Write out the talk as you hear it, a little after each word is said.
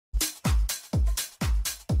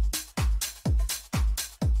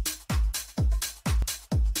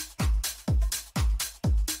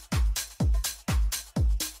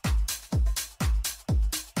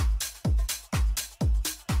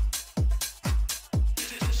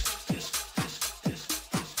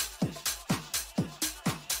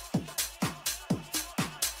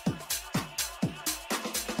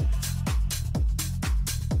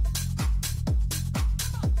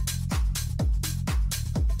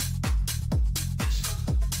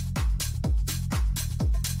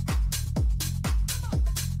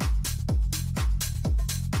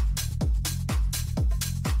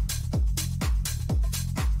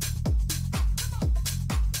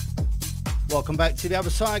Welcome back to the other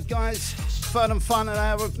side, guys. Fun and fun an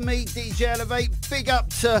hour of me, DJ Elev8. Big up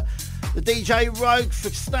to the DJ Rogue for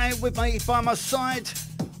staying with me by my side.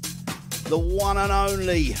 The one and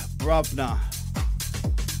only Brubner.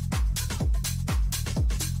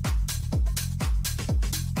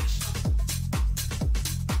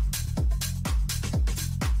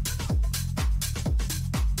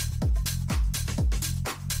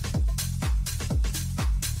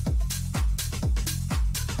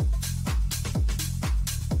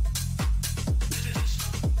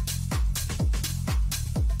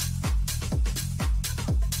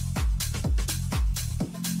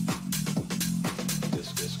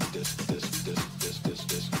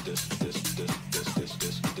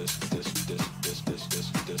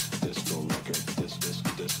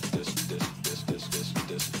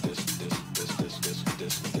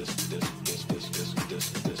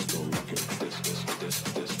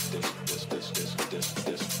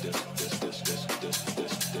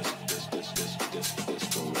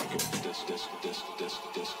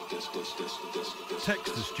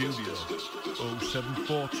 Text the studio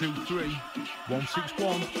 07423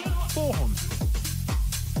 161 400.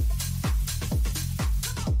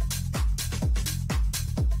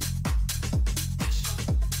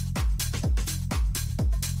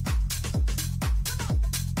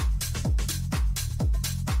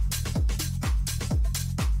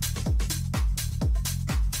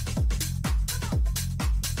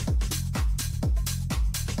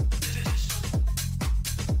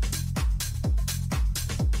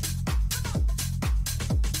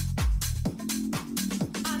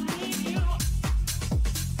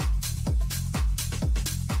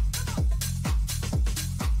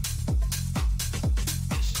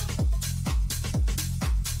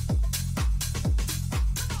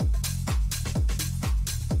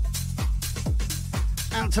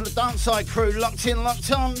 To the dance side crew, locked in, locked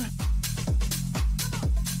on.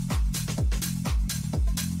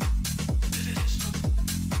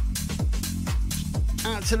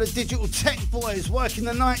 Out to the digital tech boys working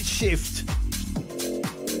the night shift.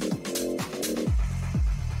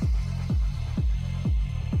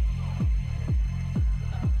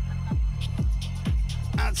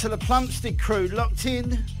 Out to the Plumstead crew, locked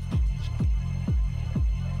in.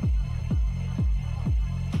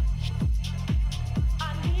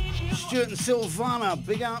 Stuart and Silvana,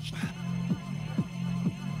 big up.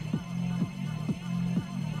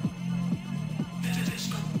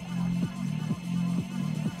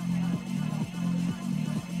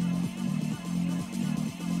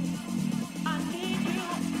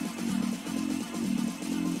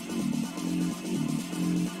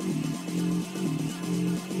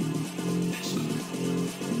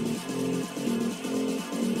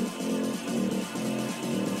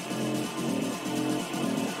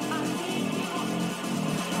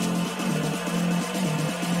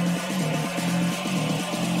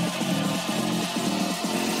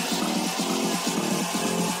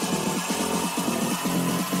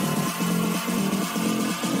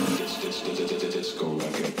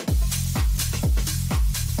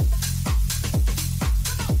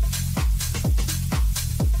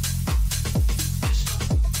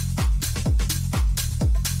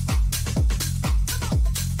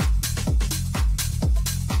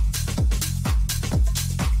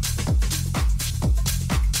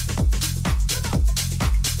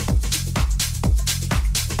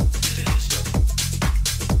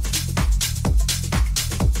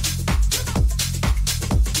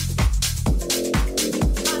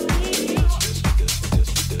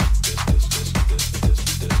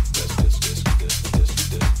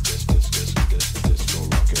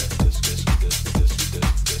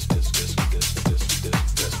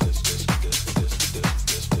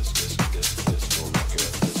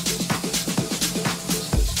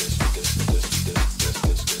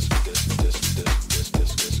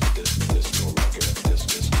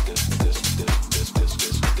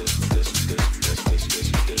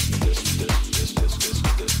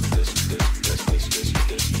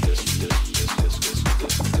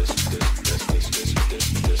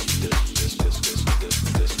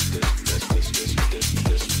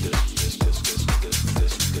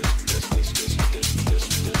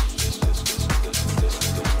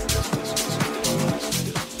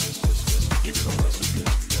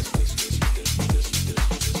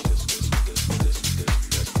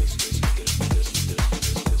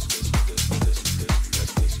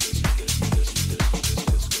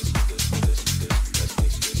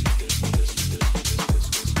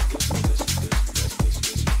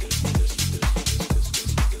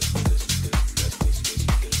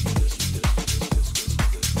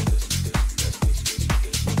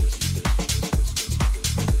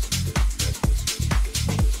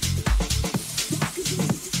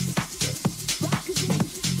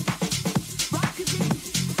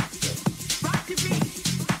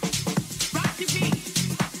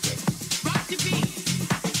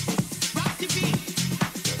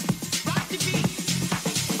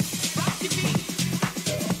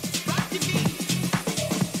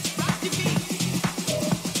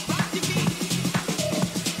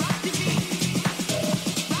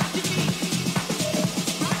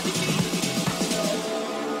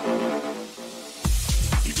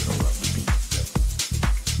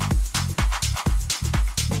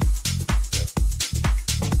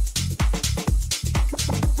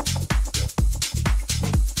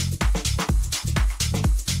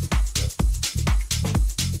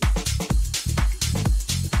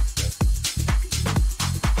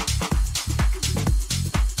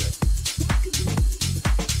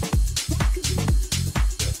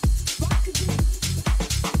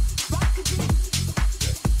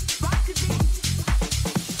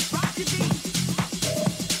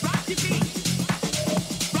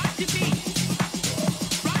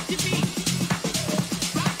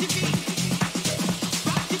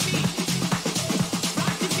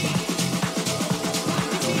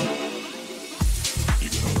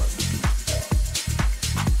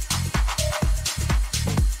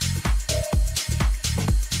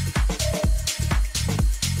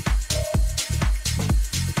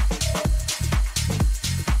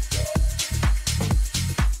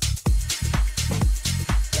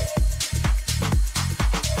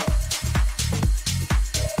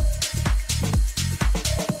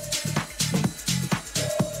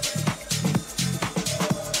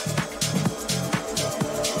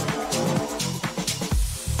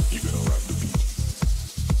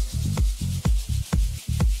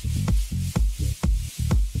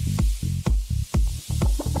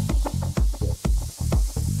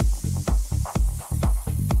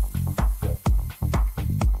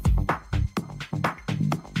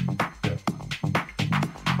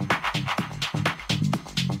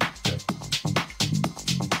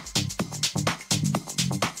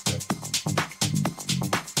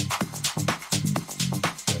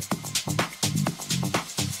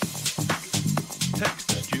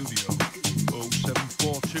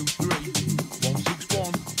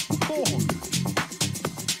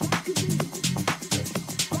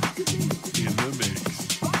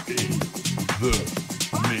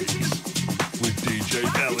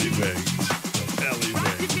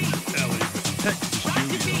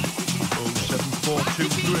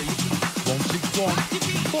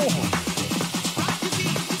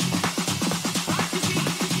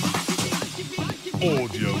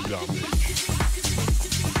 Audio damage.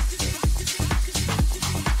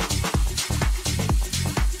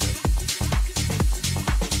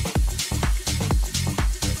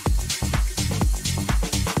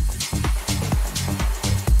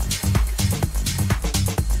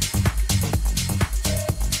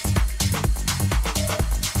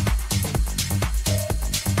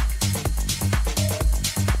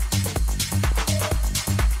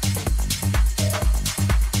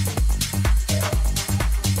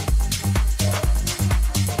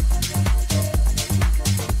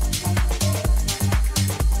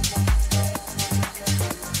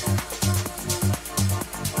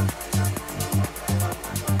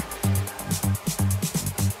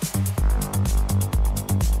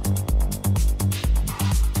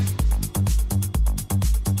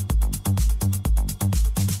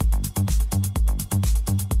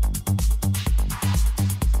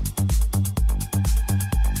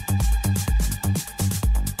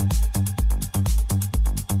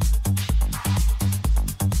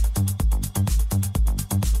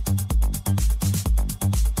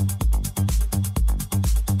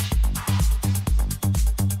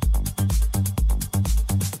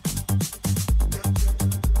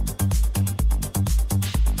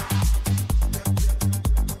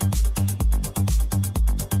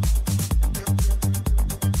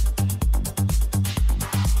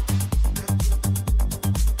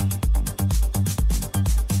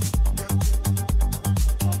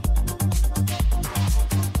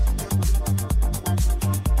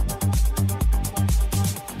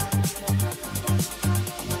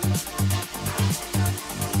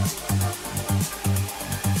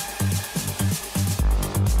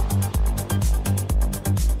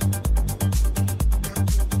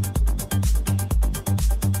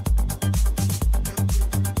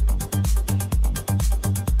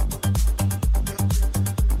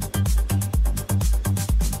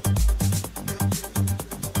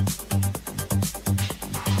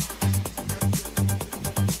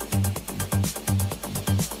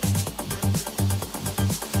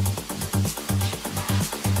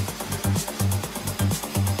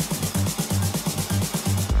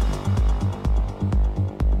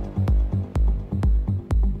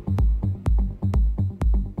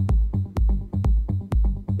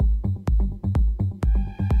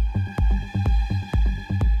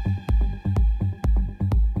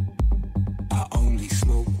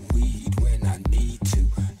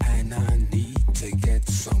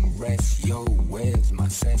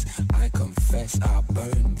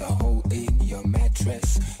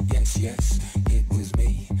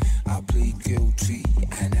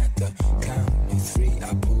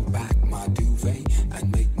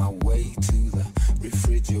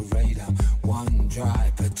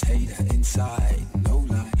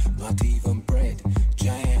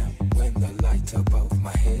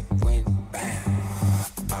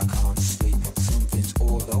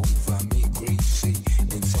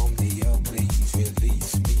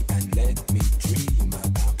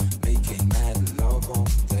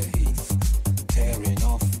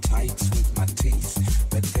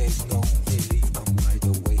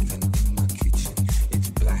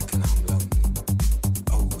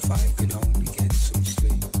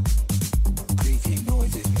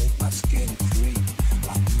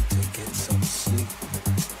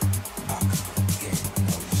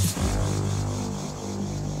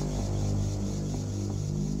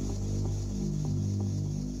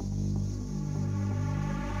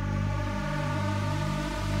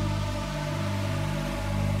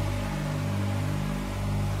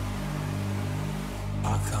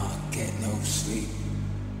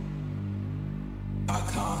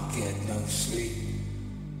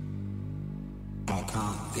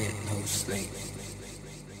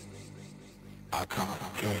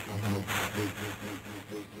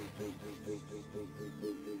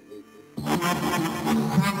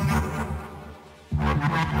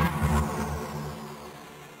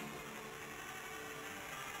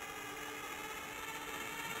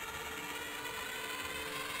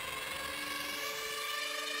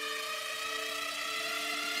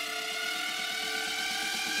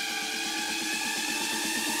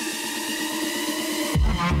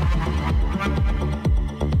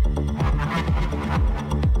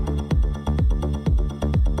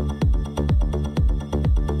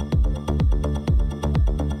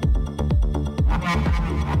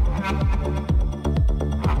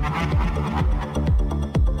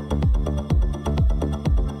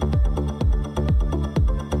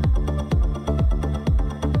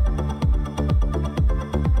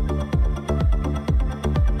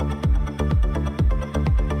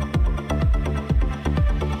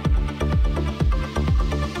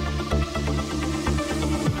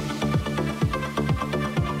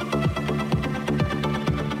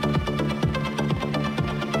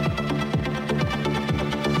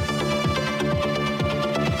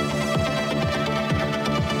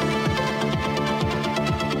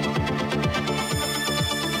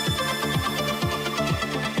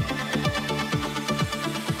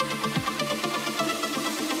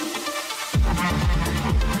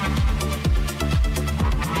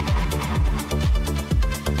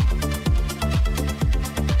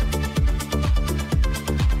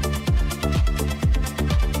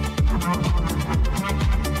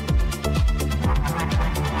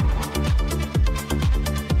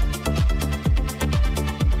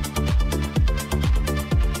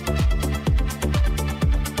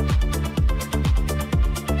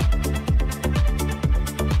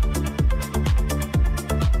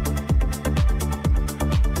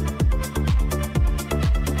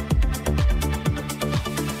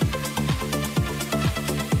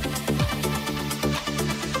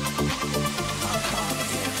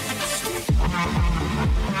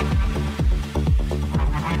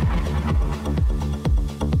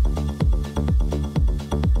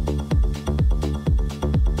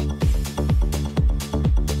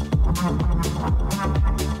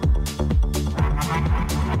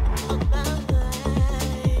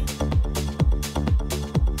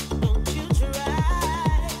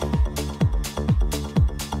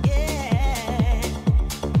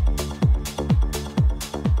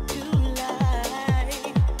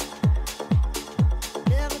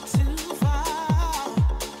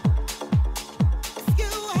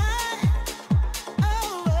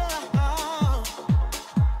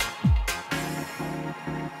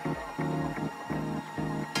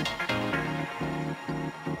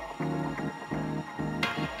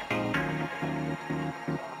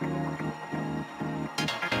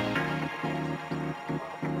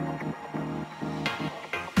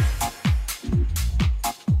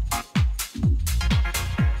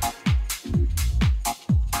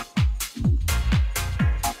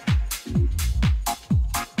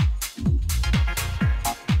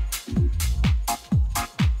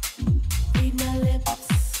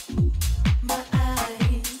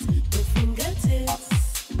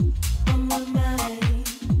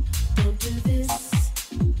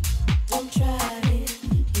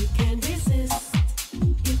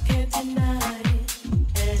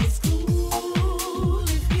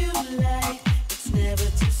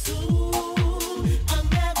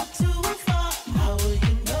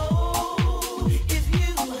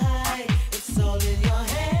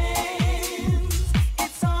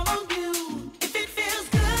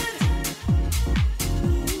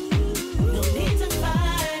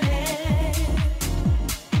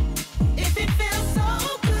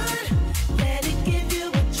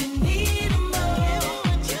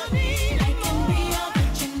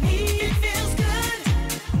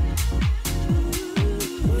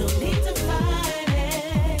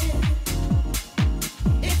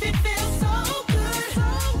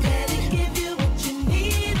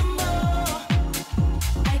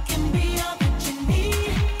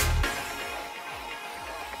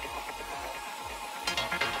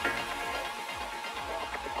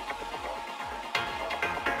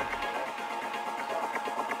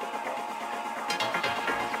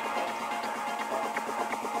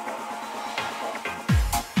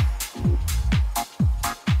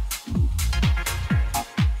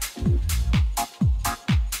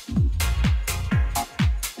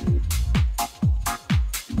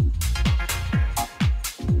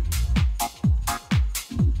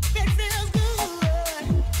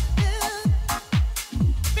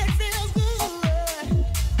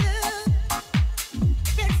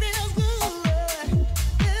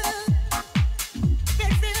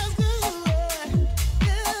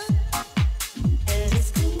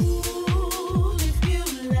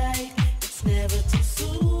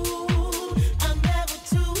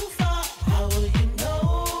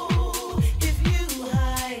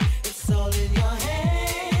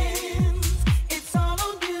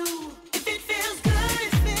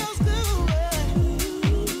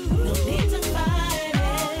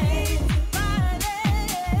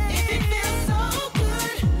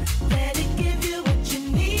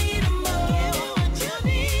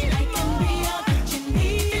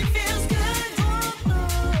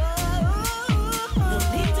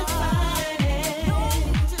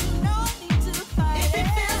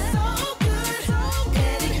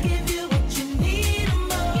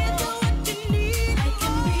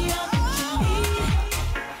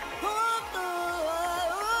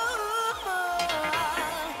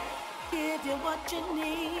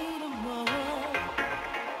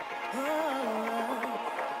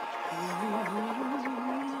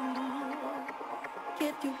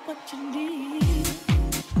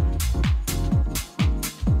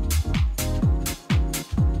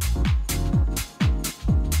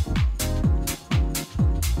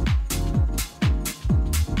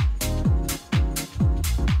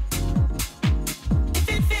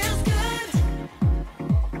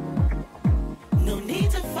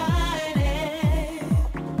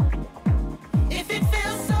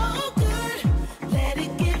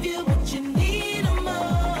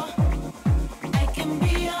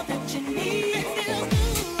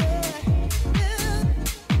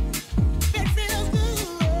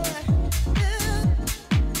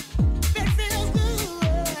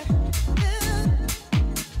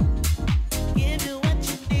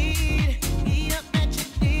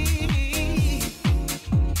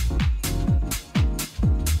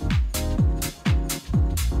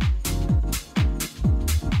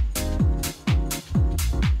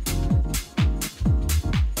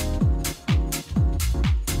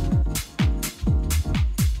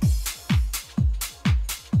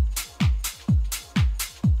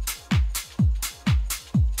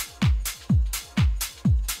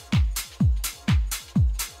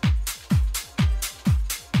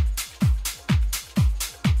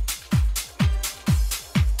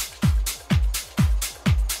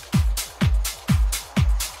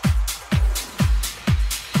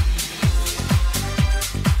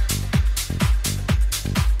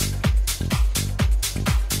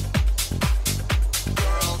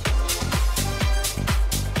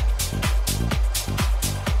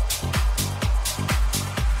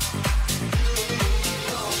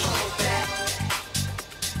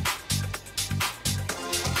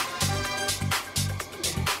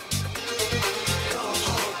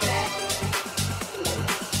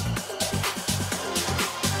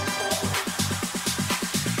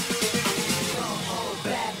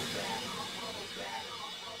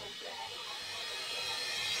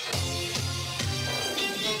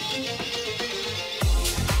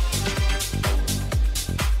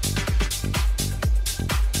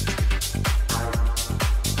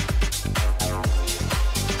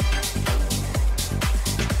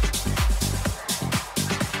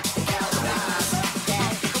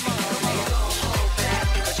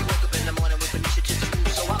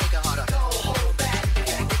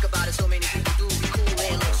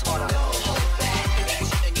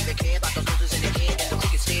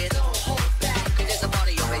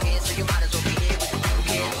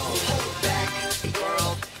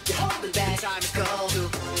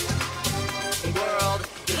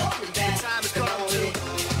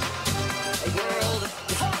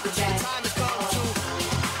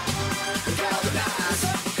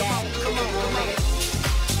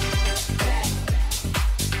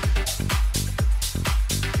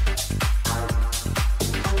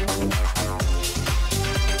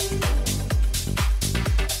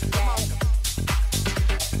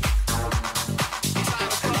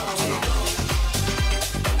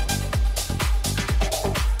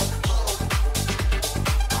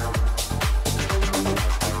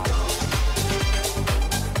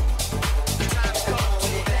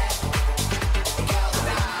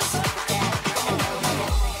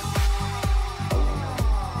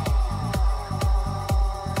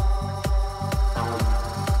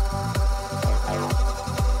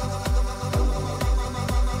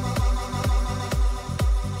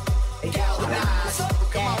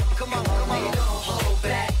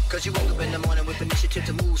 initiative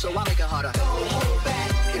to move, so I make it harder. Don't hold back.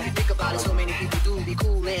 If you think about it, so many people do be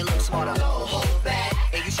cool and look smarter. Don't hold back.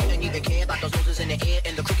 And you shouldn't even care about those noses in the air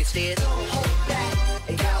and the crooked stairs. Don't hold back.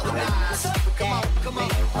 And galvanize. Come on, come on.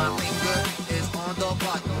 My finger is on the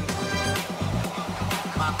button.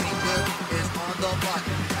 My finger is on the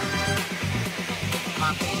button.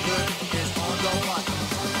 My finger is on the button.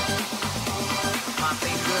 My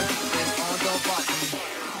finger is on the button.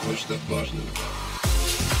 Push the button.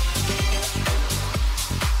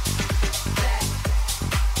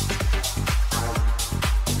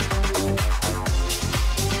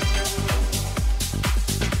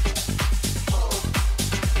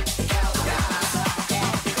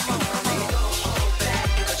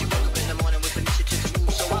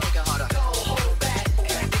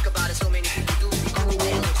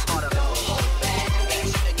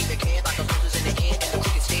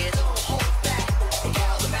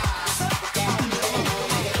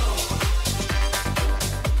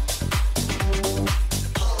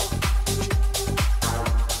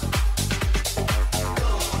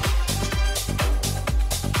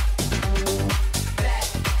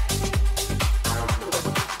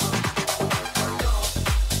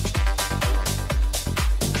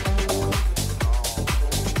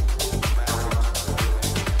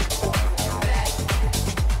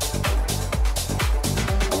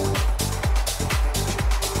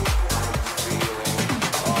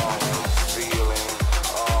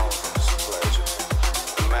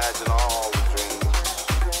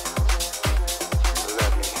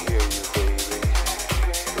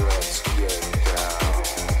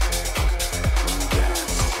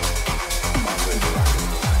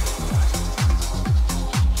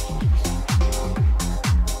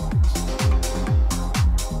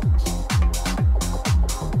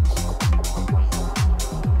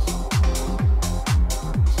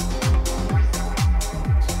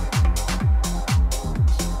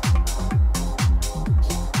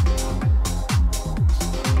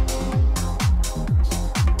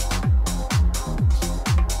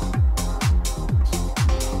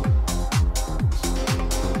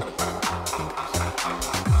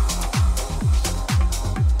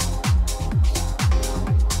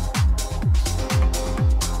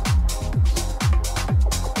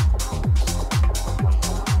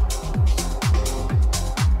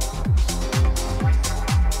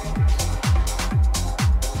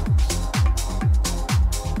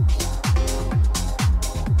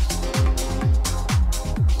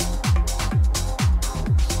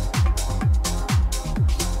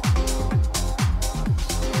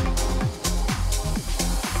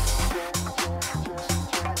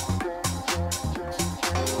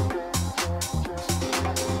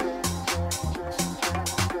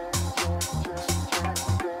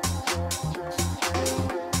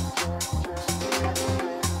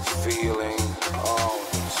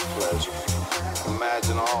 pleasure.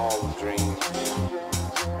 Imagine all the dreams.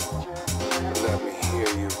 Let me hear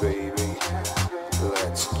you, baby.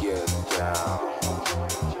 Let's get down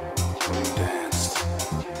and dance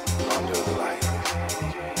under the light.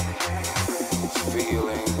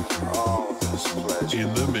 Feeling all this pleasure.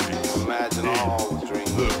 In the mix. Imagine all the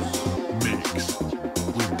dreams. The mix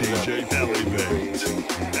with DJ Elev8.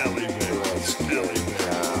 Let's get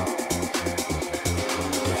down.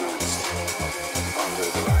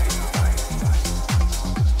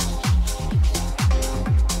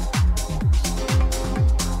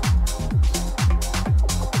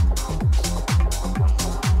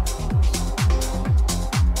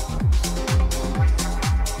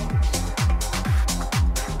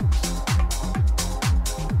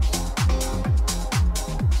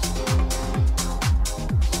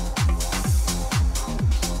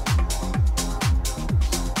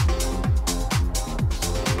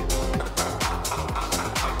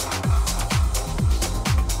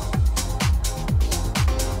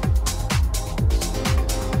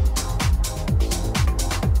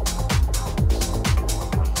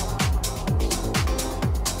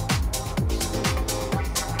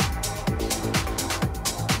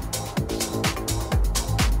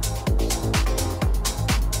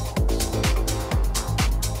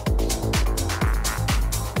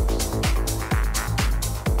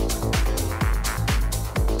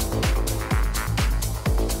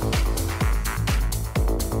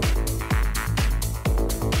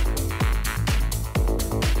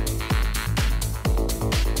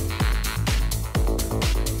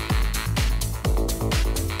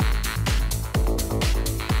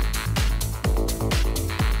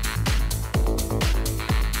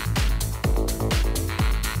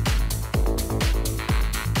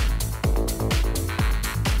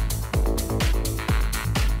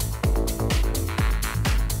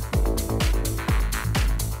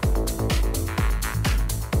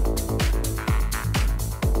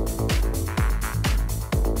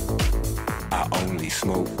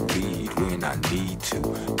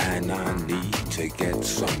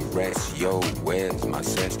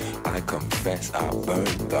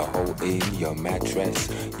 Mattress,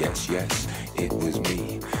 yes, yes, it was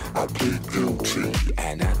me. I plead guilty,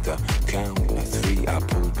 and at the count of three, I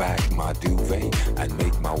pull back my duvet and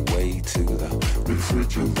make my way to the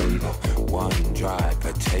refrigerator. One dry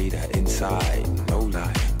potato inside, no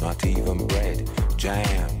lie, not even bread.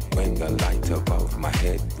 Jam when the light above my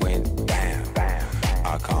head went bam.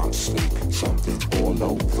 I can't sleep, something's all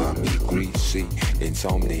over me, greasy.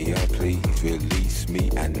 Insomnia, please release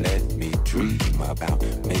me and let me dream about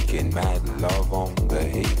making mad love on the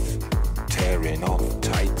heath, tearing off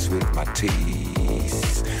tights with my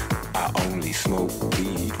teeth. I only smoke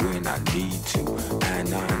weed when I need to,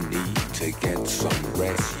 and I need to get some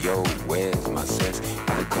rest. Yo, where's my cess?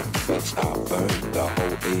 I confess I burned the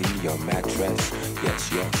hole in your mattress.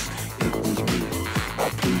 Yes, yes, it was me. I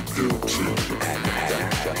plead guilty, and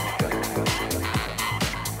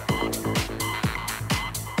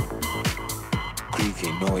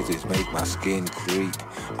creaky noises make my skin creep.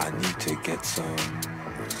 I need to get some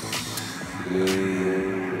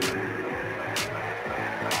sleep.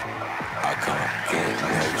 I can't get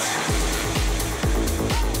no sleep.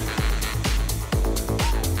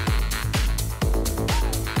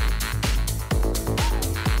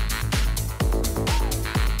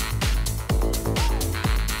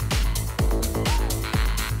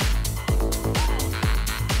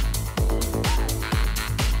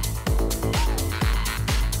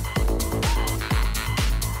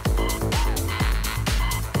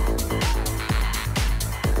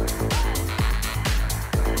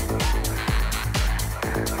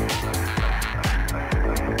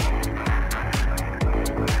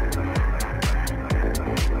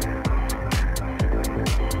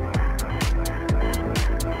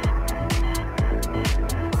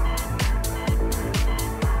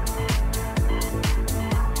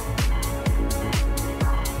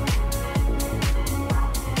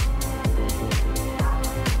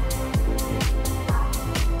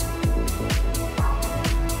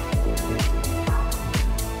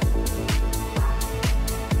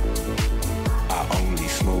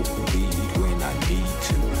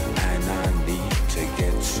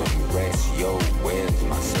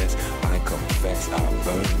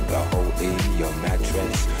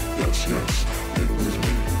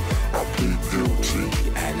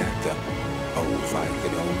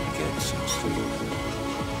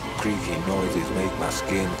 Creaky noises make my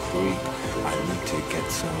skin creep. I need to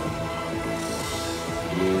get some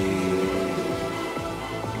sleep.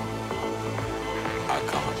 I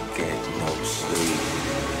can't get no sleep.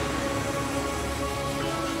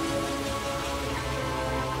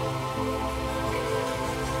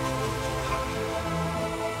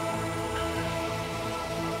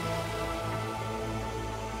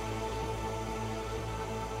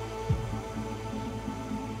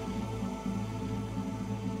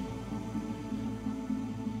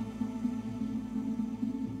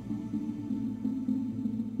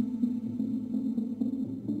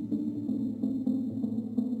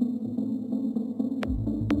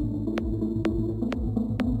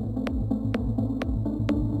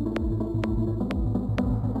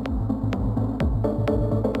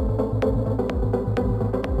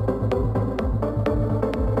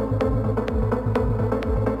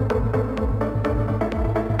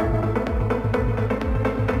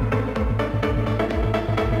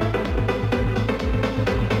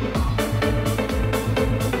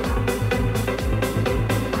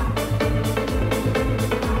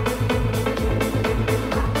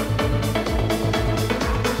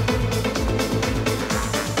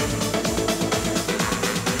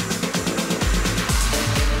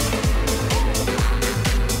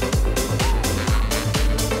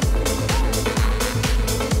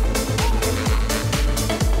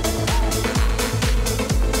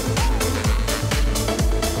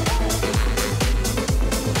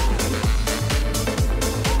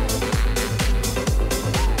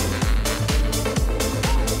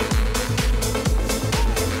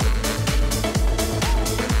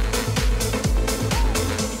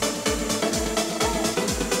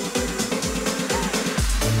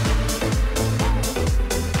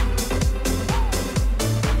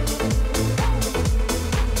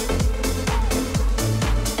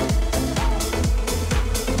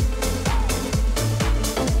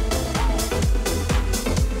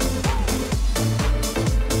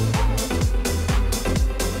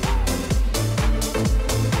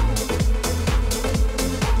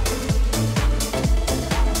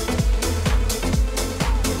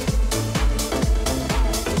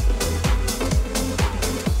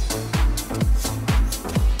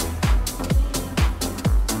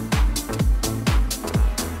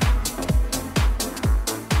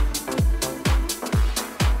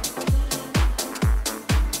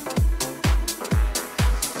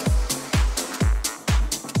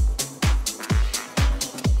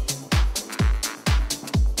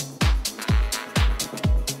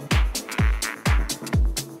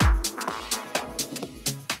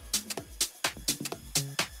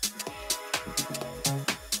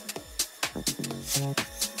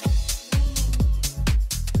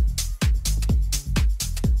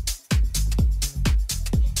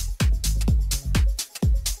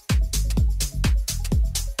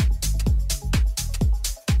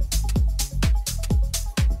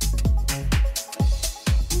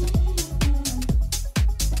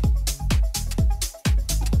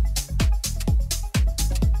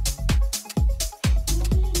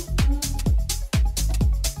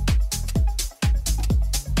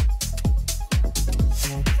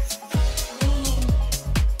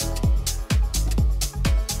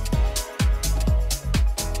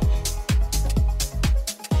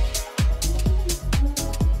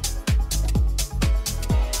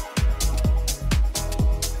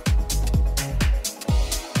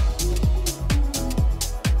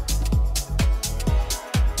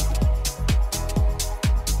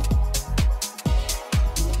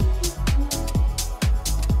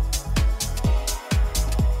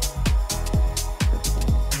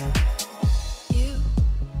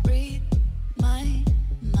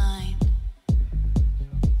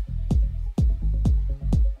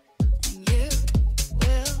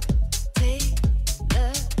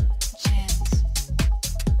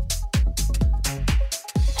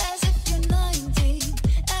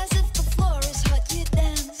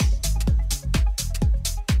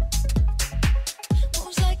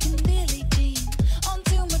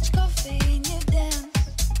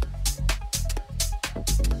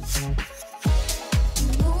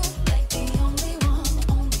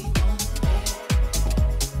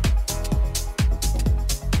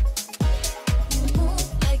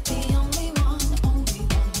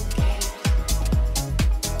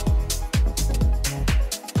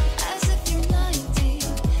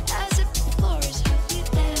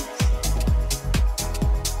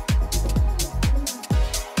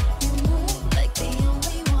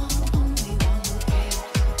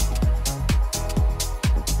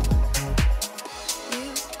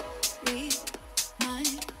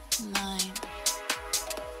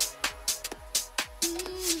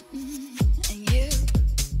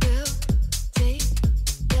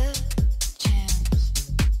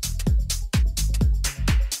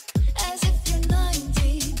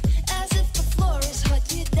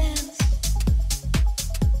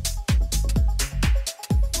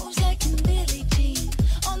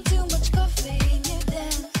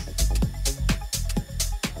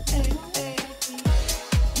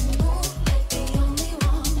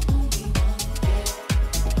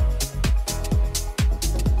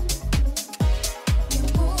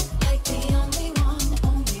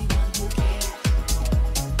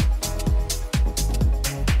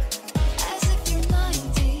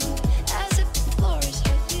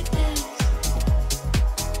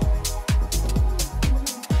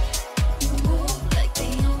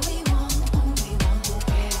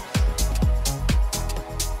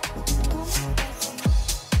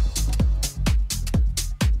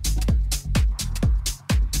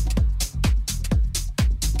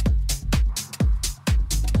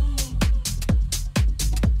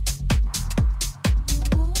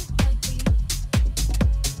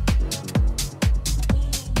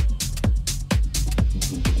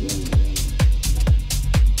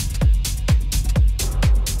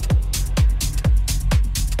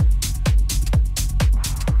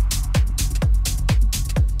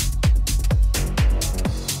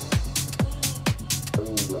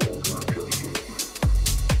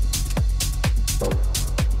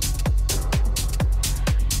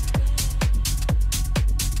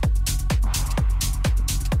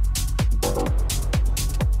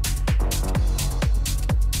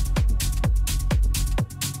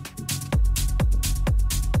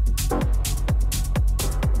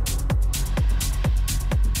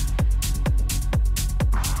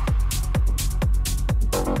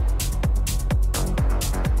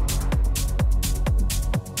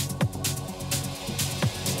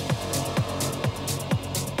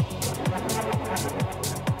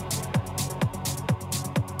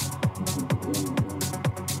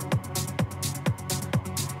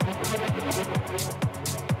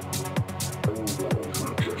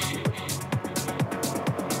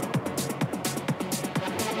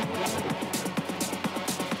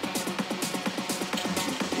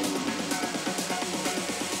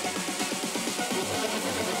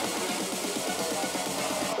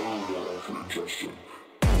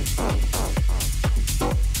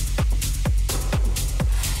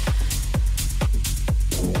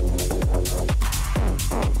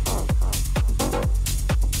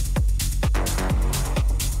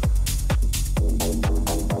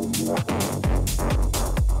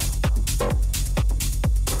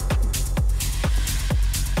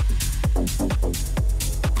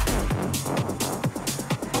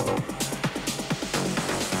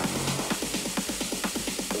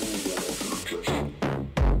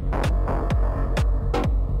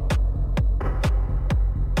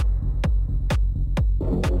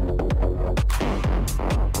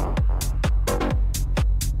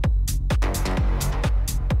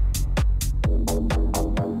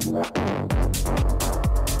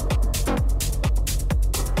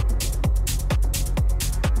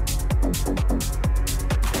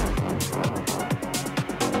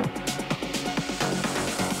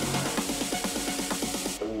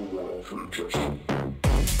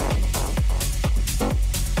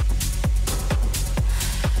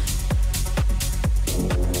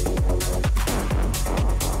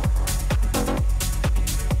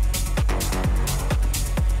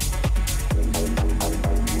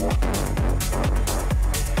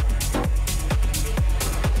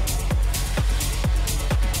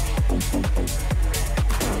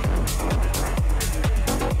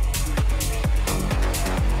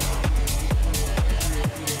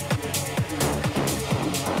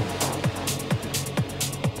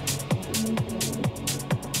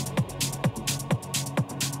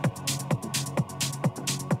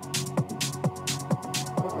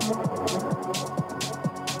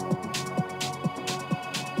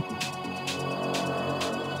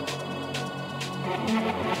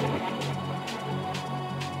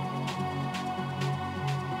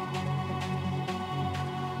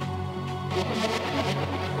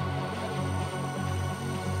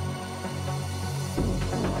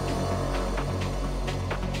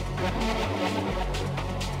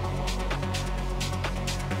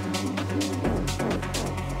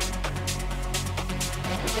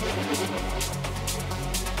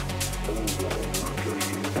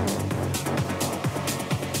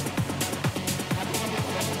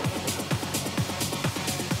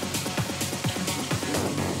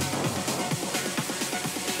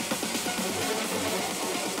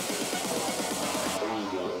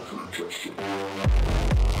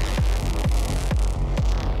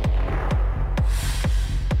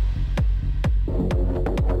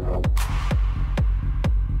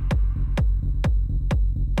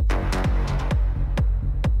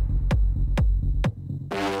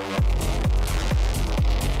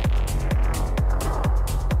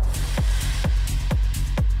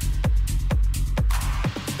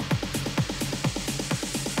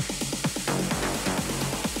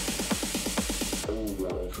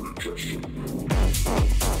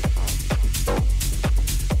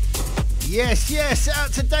 Yes,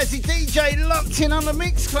 out to Dazzy DJ, locked in on the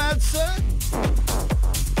Mixcloud, sir.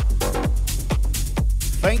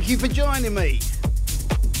 Thank you for joining me.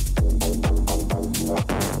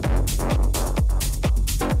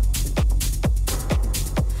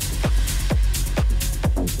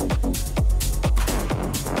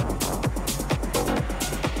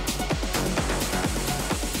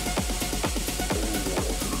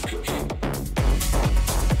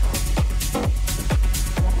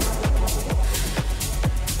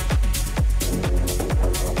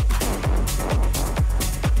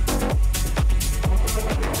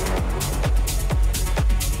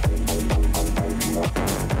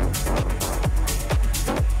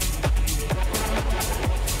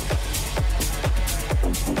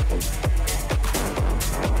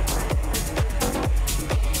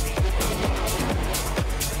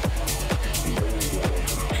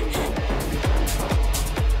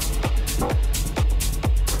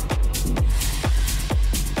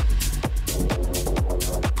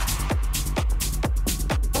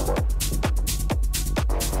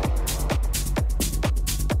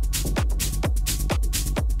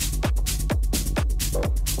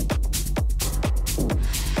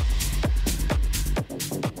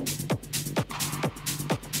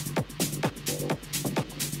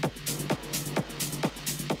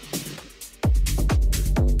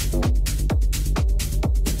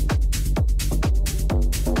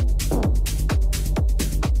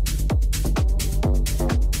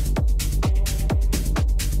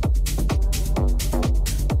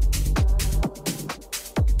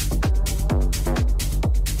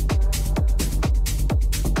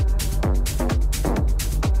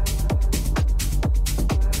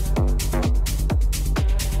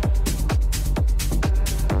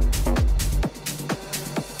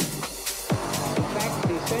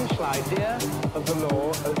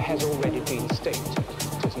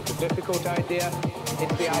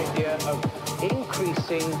 It's the idea of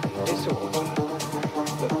increasing disorder.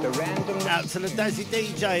 The random. Out to the Dazzy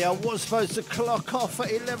DJ. I was supposed to clock off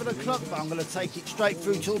at 11 o'clock, but I'm going to take it straight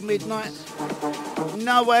through till midnight.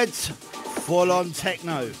 No ads, full on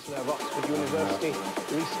techno. Of Oxford University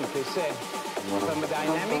recently said,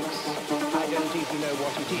 thermodynamics, I don't even know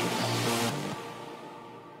what it is.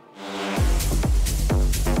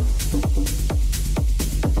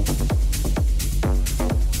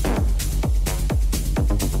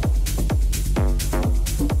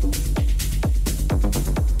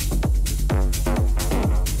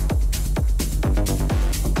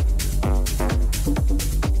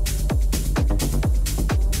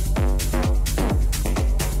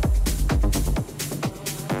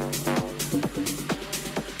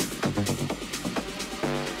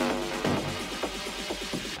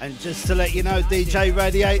 Just to let you know, DJ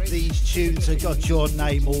Radiate, these tunes have got your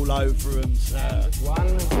name all over them, sir.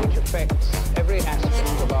 One which affects every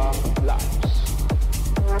aspect of our lives.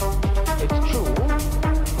 It's true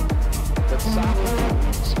that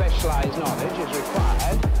some specialized knowledge is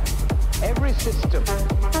required. Every system,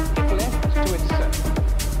 if left to itself,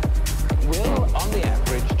 will, on the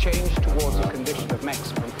average, change towards a condition of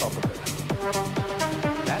maximum probability.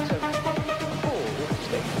 That's a full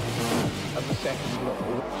statement of the second law.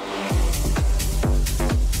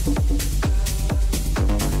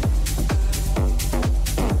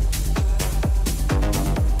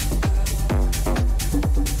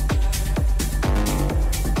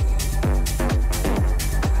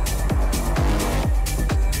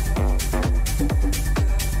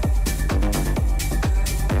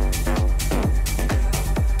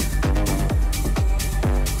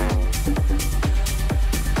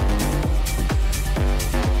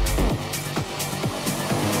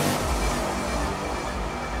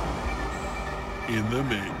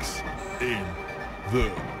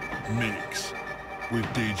 with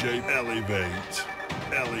DJ Elev8.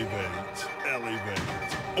 Elev8.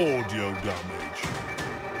 Audio damage.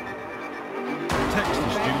 Text the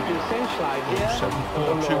studio. The essential idea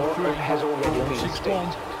of the law has already been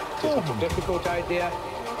stated. It's not a difficult idea.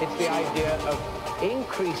 It's the idea of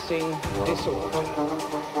increasing disorder.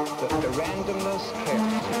 The randomness,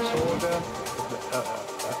 chaos, disorder of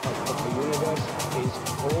the universe is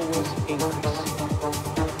always increasing.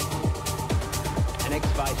 An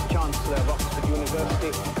ex-vice-chancellor of Oxford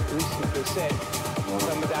University recently said,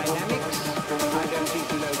 thermodynamics, I don't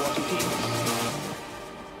even know what it is.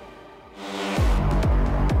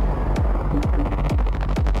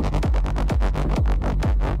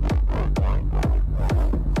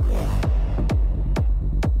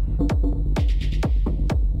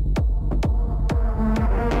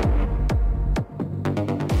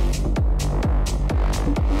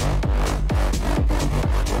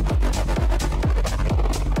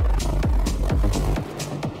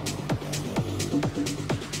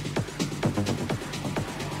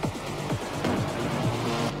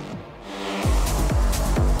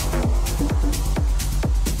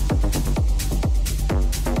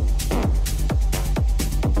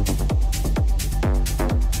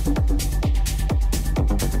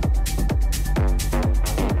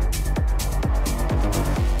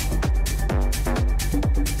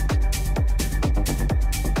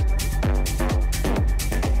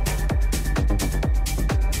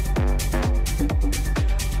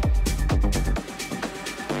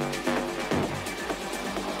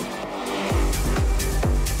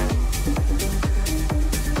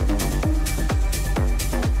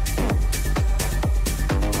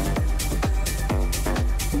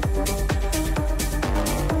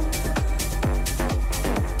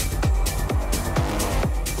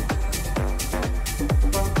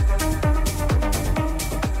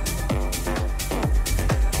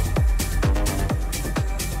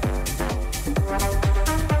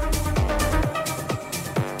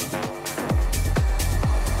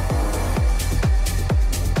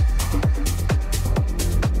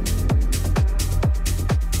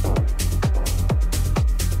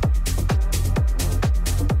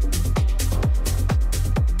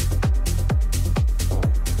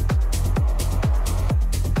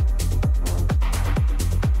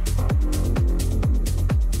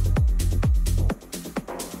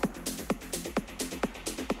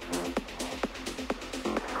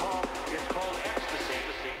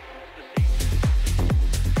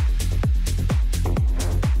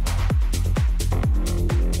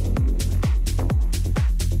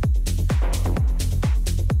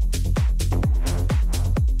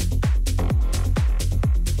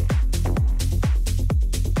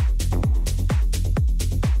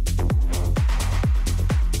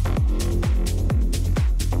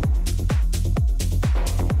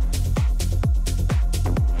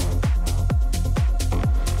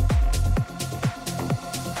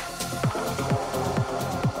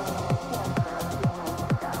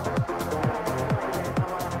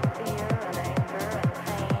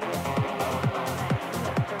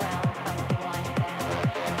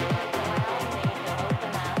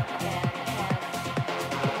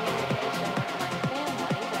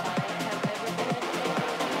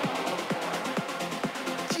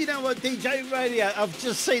 DJ Radio, I've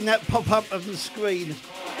just seen that pop up on the screen,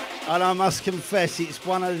 and I must confess it's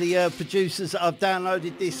one of the producers that I've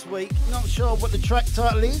downloaded this week. Not sure what the track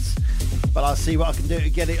title is, but I'll see what I can do to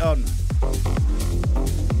get it on.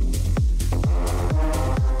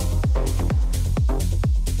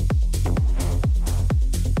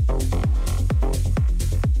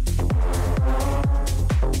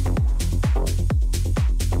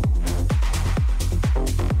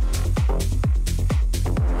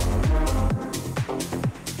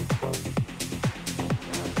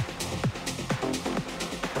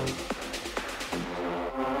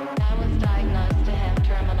 I was diagnosed to have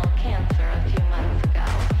terminal cancer a few months ago,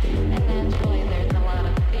 and naturally